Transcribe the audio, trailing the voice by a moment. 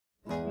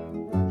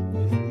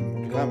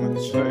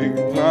Climate shake,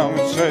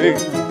 climate shake,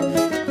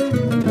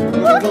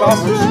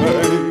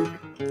 climate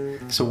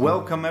shake. So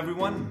welcome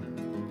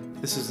everyone.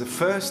 This is the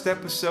first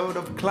episode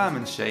of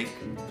Climate Shake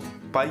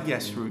by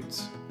Yes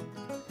Roots.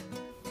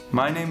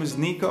 My name is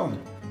Nico,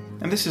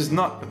 and this is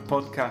not a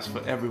podcast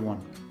for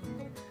everyone.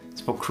 It's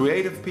for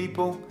creative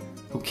people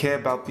who care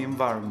about the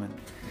environment.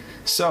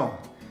 So,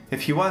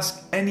 if you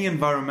ask any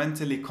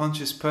environmentally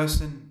conscious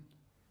person,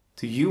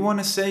 do you want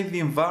to save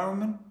the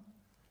environment?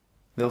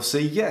 They'll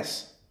say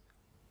yes.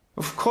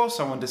 Of course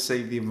I want to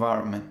save the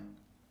environment.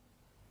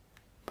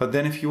 But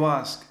then if you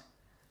ask,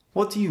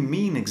 what do you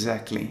mean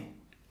exactly?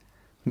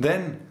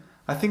 Then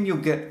I think you'll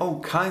get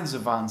all kinds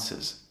of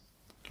answers,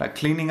 like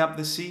cleaning up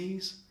the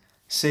seas,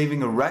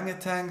 saving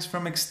orangutans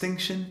from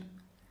extinction,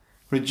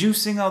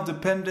 reducing our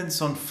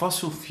dependence on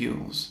fossil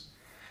fuels.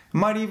 It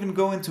might even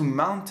go into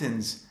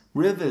mountains,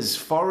 rivers,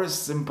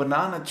 forests and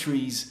banana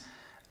trees,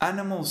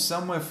 animals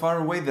somewhere far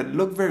away that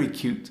look very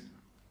cute,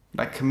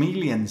 like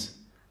chameleons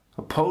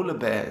or polar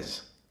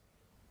bears.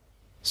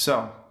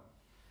 So,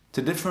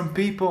 to different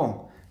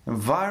people,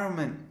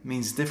 environment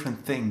means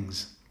different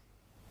things.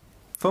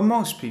 For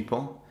most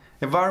people,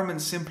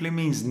 environment simply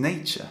means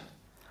nature,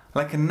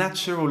 like a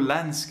natural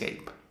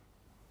landscape,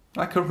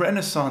 like a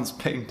Renaissance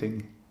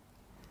painting.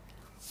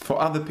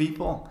 For other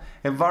people,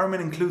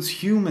 environment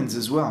includes humans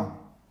as well.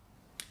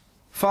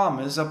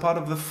 Farmers are part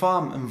of the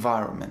farm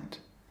environment.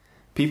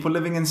 People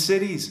living in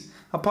cities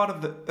are part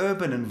of the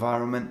urban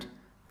environment,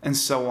 and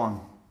so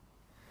on.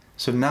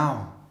 So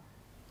now,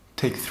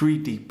 take 3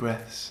 deep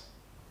breaths.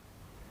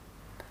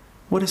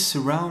 What is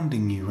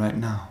surrounding you right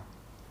now?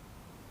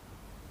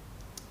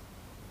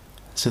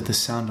 Is it the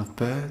sound of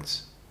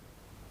birds?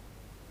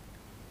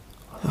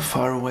 Or the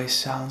faraway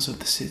sounds of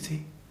the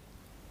city?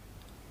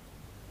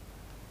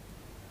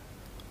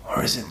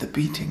 Or is it the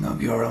beating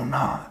of your own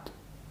heart?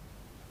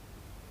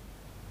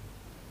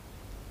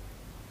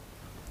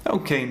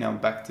 Okay, now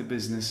back to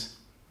business.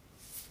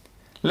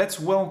 Let's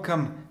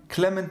welcome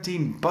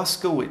Clementine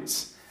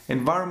Buskowitz,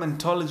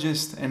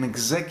 environmentologist and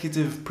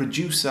executive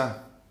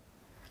producer.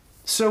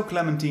 So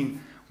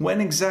Clementine,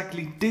 when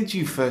exactly did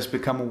you first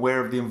become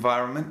aware of the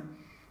environment,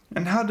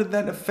 and how did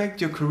that affect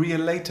your career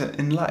later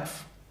in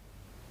life?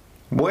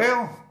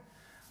 Well,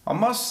 I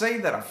must say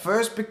that I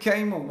first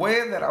became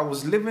aware that I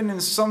was living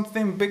in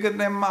something bigger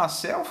than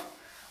myself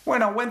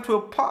when I went to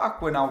a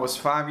park when I was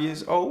 5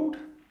 years old.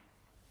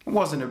 It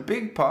wasn't a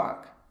big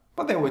park,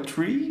 but there were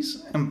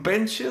trees and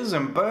benches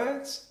and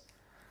birds.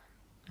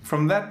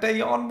 From that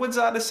day onwards,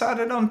 I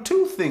decided on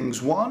 2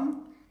 things.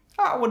 1,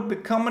 I would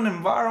become an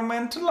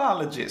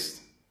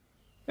environmentalologist.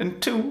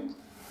 And 2,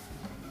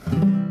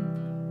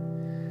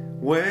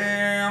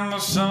 when the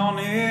sun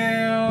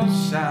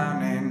is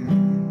shining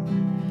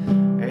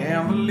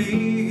and the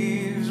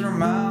leaves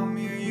remind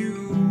me of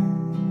you,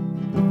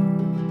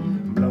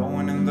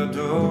 blowing in the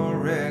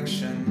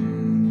direction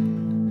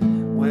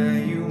where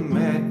you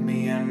met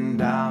me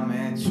and I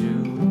met you.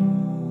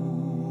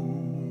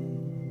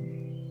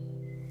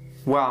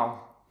 Wow,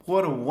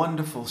 what a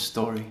wonderful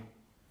story.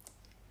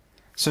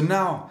 So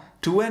now,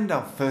 to end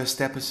our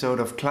first episode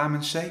of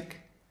Climate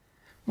Shake,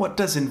 what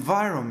does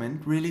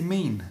environment really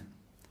mean?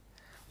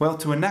 Well,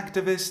 to an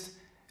activist,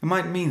 it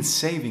might mean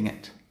saving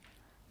it.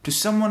 To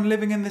someone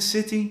living in the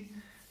city,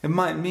 it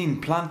might mean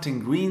planting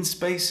green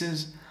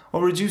spaces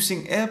or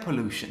reducing air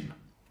pollution.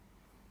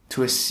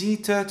 To a sea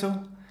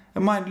turtle,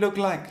 it might look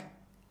like,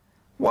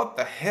 what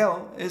the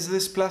hell is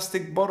this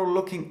plastic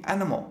bottle-looking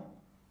animal?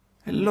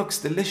 It looks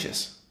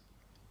delicious.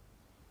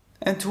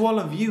 And to all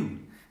of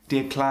you,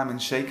 dear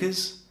Climate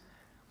Shakers,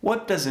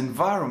 what does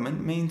environment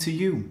mean to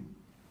you?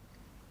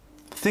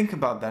 Think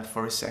about that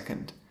for a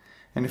second.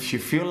 And if you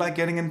feel like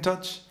getting in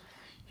touch,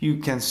 you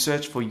can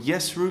search for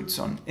Yes Roots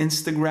on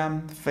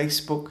Instagram,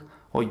 Facebook,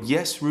 or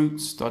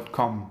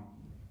yesroots.com.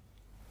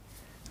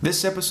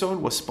 This episode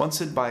was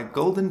sponsored by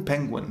Golden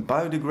Penguin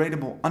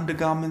biodegradable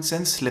undergarments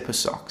and slipper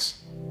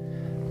socks.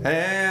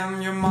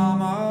 And your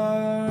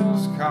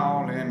mama's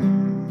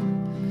calling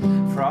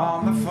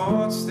from the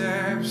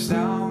footsteps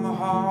down the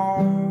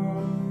hall,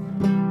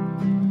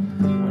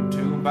 when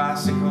 2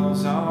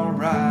 bicycles are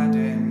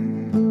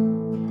riding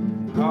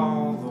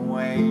all the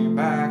way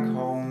back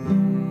home.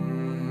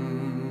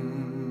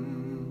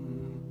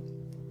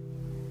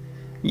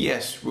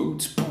 Yes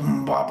Roots,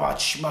 boom ba ba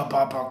ch ba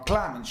ba ba,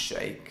 Climate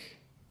Shake.